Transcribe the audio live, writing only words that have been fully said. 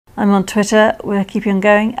I'm on Twitter. We're keeping on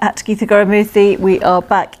going at Geetha Garamuthi. We are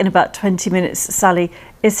back in about 20 minutes. Sally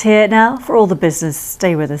is here now for all the business.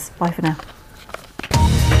 Stay with us. Bye for now.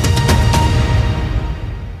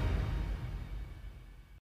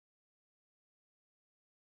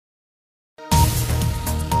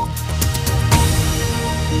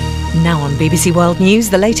 Now on BBC World News,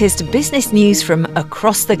 the latest business news from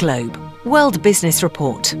across the globe. World Business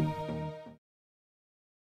Report.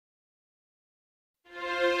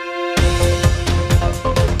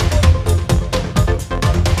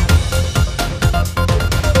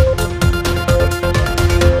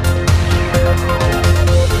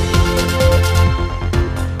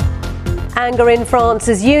 Anger in France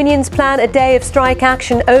as unions plan a day of strike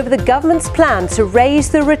action over the government's plan to raise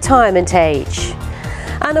the retirement age.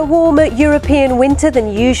 And a warmer European winter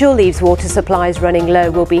than usual leaves water supplies running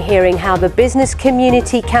low. We'll be hearing how the business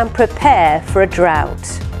community can prepare for a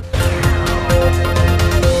drought.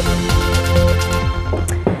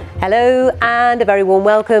 Hello and a very warm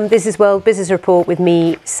welcome. This is World Business Report with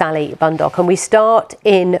me, Sally Bundock. And we start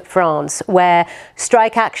in France, where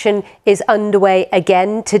strike action is underway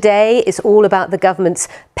again today. It's all about the government's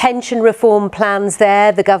pension reform plans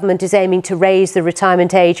there. The government is aiming to raise the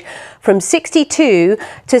retirement age from 62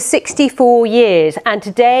 to 64 years. And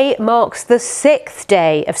today marks the 6th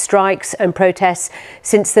day of strikes and protests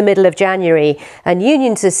since the middle of January. And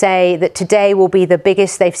unions say that today will be the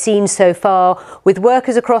biggest they've seen so far, with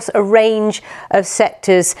workers across a range of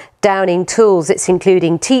sectors downing tools. It's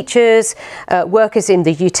including teachers, workers in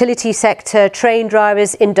the utility sector, train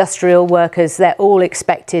drivers, industrial workers. They're all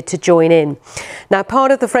expected to join in. Now,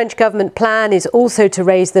 part of the French government plan is also to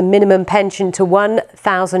raise the minimum pension to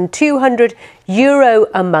 €1,200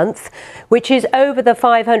 a month, which is over the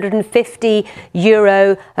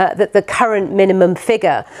 €550 that the current minimum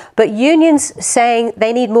figure. But unions saying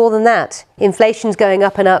they need more than that. Inflation's going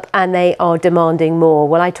up and up, and they are demanding more.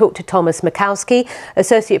 Well, I talked to Thomas Mikowski,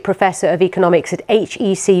 Associate Professor of Economics at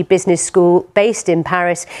HEC Business School, based in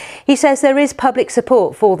Paris. He says there is public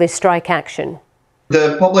support for this strike action.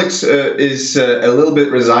 The public is a little bit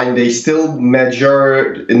resigned. They still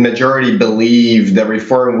majority believe the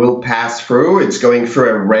reform will pass through. It's going through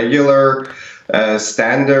a regular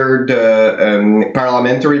standard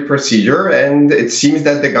parliamentary procedure, and it seems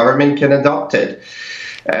that the government can adopt it.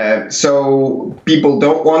 So people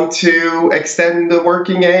don't want to extend the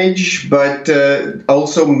working age, but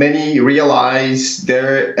also many realize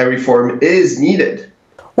a reform is needed.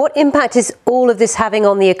 What impact is all of this having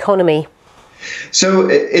on the economy? So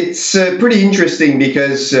it's pretty interesting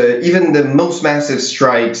because even the most massive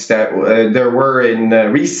strikes that there were in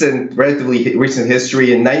relatively recent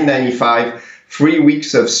history, in 1995, 3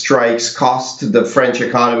 weeks of strikes cost the French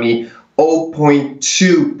economy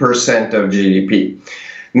 0.2% of GDP.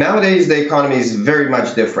 Nowadays, the economy is very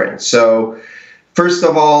much different. So first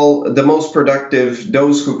of all, the most productive,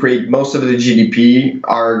 those who create most of the GDP,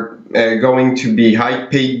 are going to be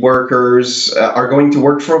high-paid workers, are going to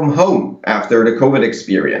work from home after the COVID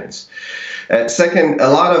experience. Second, a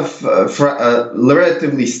lot of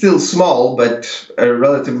relatively still small, but a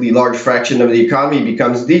relatively large fraction of the economy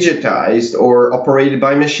becomes digitized or operated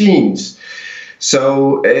by machines.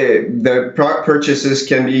 So the purchases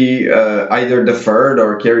can be either deferred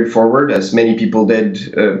or carried forward, as many people did,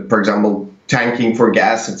 for example, tanking for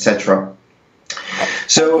gas, etc.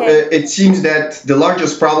 So it seems that the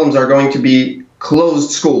largest problems are going to be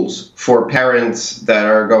closed schools for parents that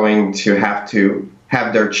are going to have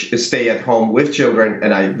their stay at home with children,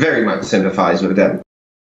 and I very much sympathize with them.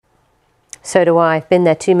 So do I. I've been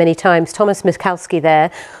there too many times. Thomas Mikowski there.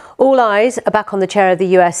 All eyes are back on the chair of the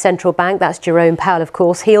US Central Bank. That's Jerome Powell, of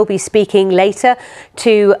course. He'll be speaking later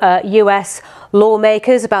to US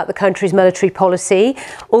lawmakers about the country's monetary policy.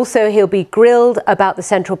 Also, he'll be grilled about the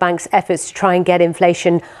central bank's efforts to try and get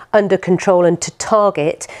inflation under control and to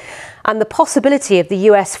target, and the possibility of the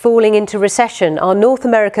US falling into recession. Our North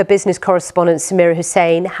America business correspondent Samira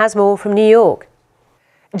Hussain has more from New York.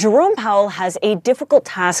 Jerome Powell has a difficult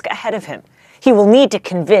task ahead of him. He will need to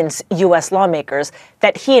convince U.S. lawmakers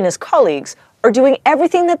that he and his colleagues are doing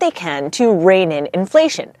everything that they can to rein in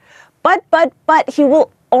inflation. But he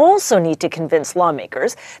will also need to convince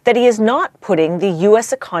lawmakers that he is not putting the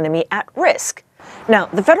U.S. economy at risk. Now,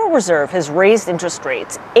 the Federal Reserve has raised interest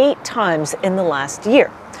rates 8 times in the last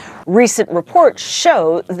year. Recent reports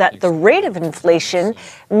show that the rate of inflation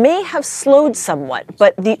may have slowed somewhat,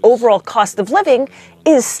 but the overall cost of living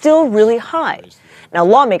is still really high. Now,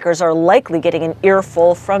 lawmakers are likely getting an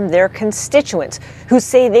earful from their constituents, who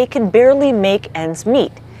say they can barely make ends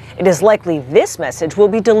meet. It is likely this message will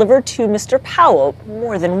be delivered to Mr. Powell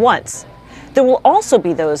more than once. There will also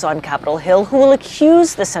be those on Capitol Hill who will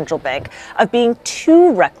accuse the central bank of being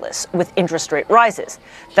too reckless with interest rate rises,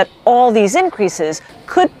 that all these increases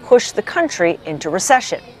could push the country into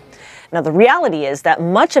recession. Now, the reality is that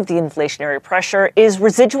much of the inflationary pressure is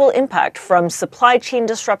residual impact from supply chain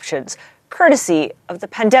disruptions, courtesy of the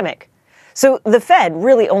pandemic. So the Fed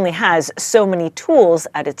really only has so many tools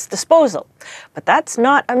at its disposal. But that's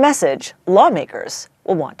not a message lawmakers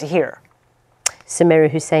will want to hear. Samira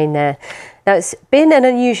Hussein there. Now, it's been an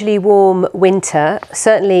unusually warm winter,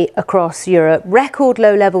 certainly across Europe. Record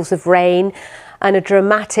low levels of rain and a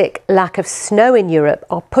dramatic lack of snow in Europe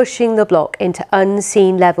are pushing the bloc into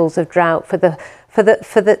unseen levels of drought for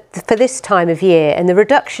this time of year. And the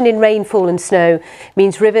reduction in rainfall and snow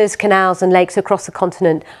means rivers, canals and lakes across the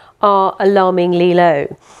continent are alarmingly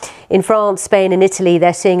low. In France, Spain and Italy,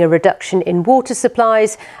 they're seeing a reduction in water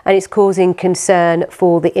supplies, and it's causing concern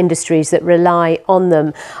for the industries that rely on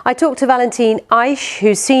them. I talked to Valentine Aish,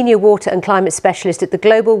 who's Senior Water and Climate Specialist at the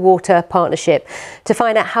Global Water Partnership, to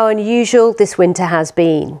find out how unusual this winter has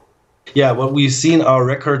been. Yeah, what we've seen are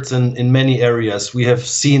records in many areas. We have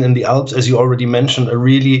seen in the Alps, as you already mentioned, a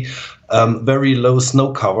really very low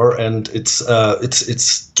snow cover, and it's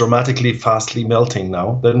dramatically fastly melting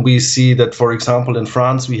now. Then we see that, for example, in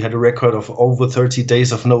France, we had a record of over 30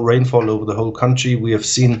 days of no rainfall over the whole country. We have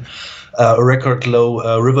seen a record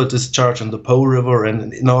low river discharge in the Po River,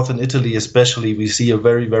 and in northern Italy especially, we see a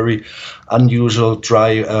very, very unusual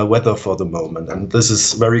dry weather for the moment. And this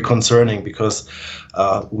is very concerning because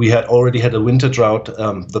we had already had a winter drought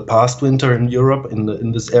the past winter in Europe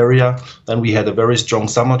in this area. Then we had a very strong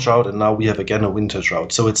summer drought, and now we have again a winter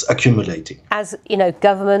drought. So it's accumulating. As you know,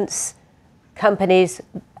 governments, companies,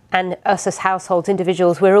 and us as households,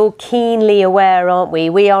 individuals, we're all keenly aware, aren't we?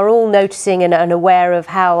 We are all noticing and aware of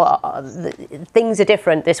how things are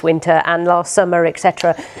different this winter and last summer,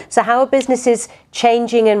 etc. So how are businesses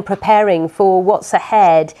changing and preparing for what's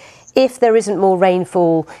ahead if there isn't more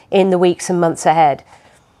rainfall in the weeks and months ahead?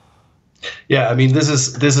 Yeah, I mean, this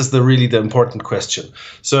is really the important question.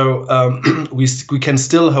 So we can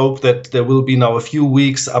still hope that there will be now a few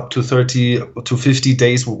weeks, up to 30 to 50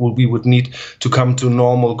 days, we would need to come to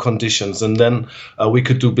normal conditions, and then we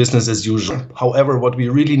could do business as usual. However, what we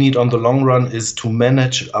really need on the long run is to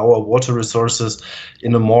manage our water resources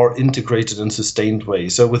in a more integrated and sustained way.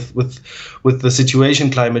 So with the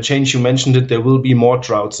situation, climate change, you mentioned it, there will be more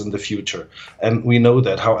droughts in the future, and we know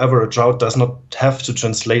that. However, a drought does not have to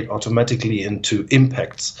translate automatically into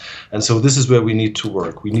impacts, and so this is where we need to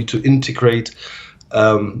work. We need to integrate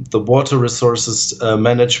the water resources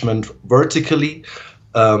management vertically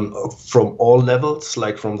from all levels,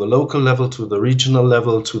 like from the local level to the regional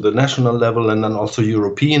level to the national level, and then also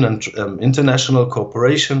European and international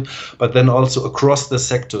cooperation, but then also across the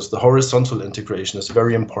sectors. The horizontal integration is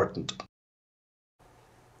very important.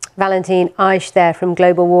 Valentine Aish there from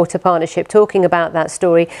Global Water Partnership talking about that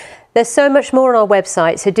story. There's so much more on our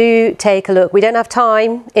website, so do take a look. We don't have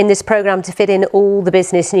time in this programme to fit in all the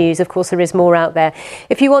business news. Of course, there is more out there.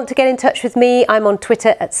 If you want to get in touch with me, I'm on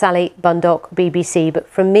Twitter at Sally Bundock BBC. But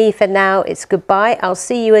from me for now, it's goodbye. I'll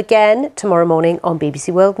see you again tomorrow morning on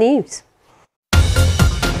BBC World News.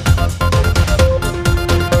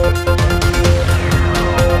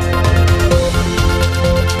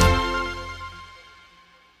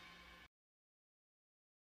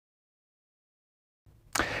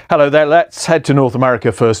 Hello there, let's head to North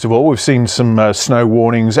America first of all. We've seen some snow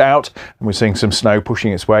warnings out, and we're seeing some snow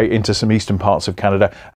pushing its way into some eastern parts of Canada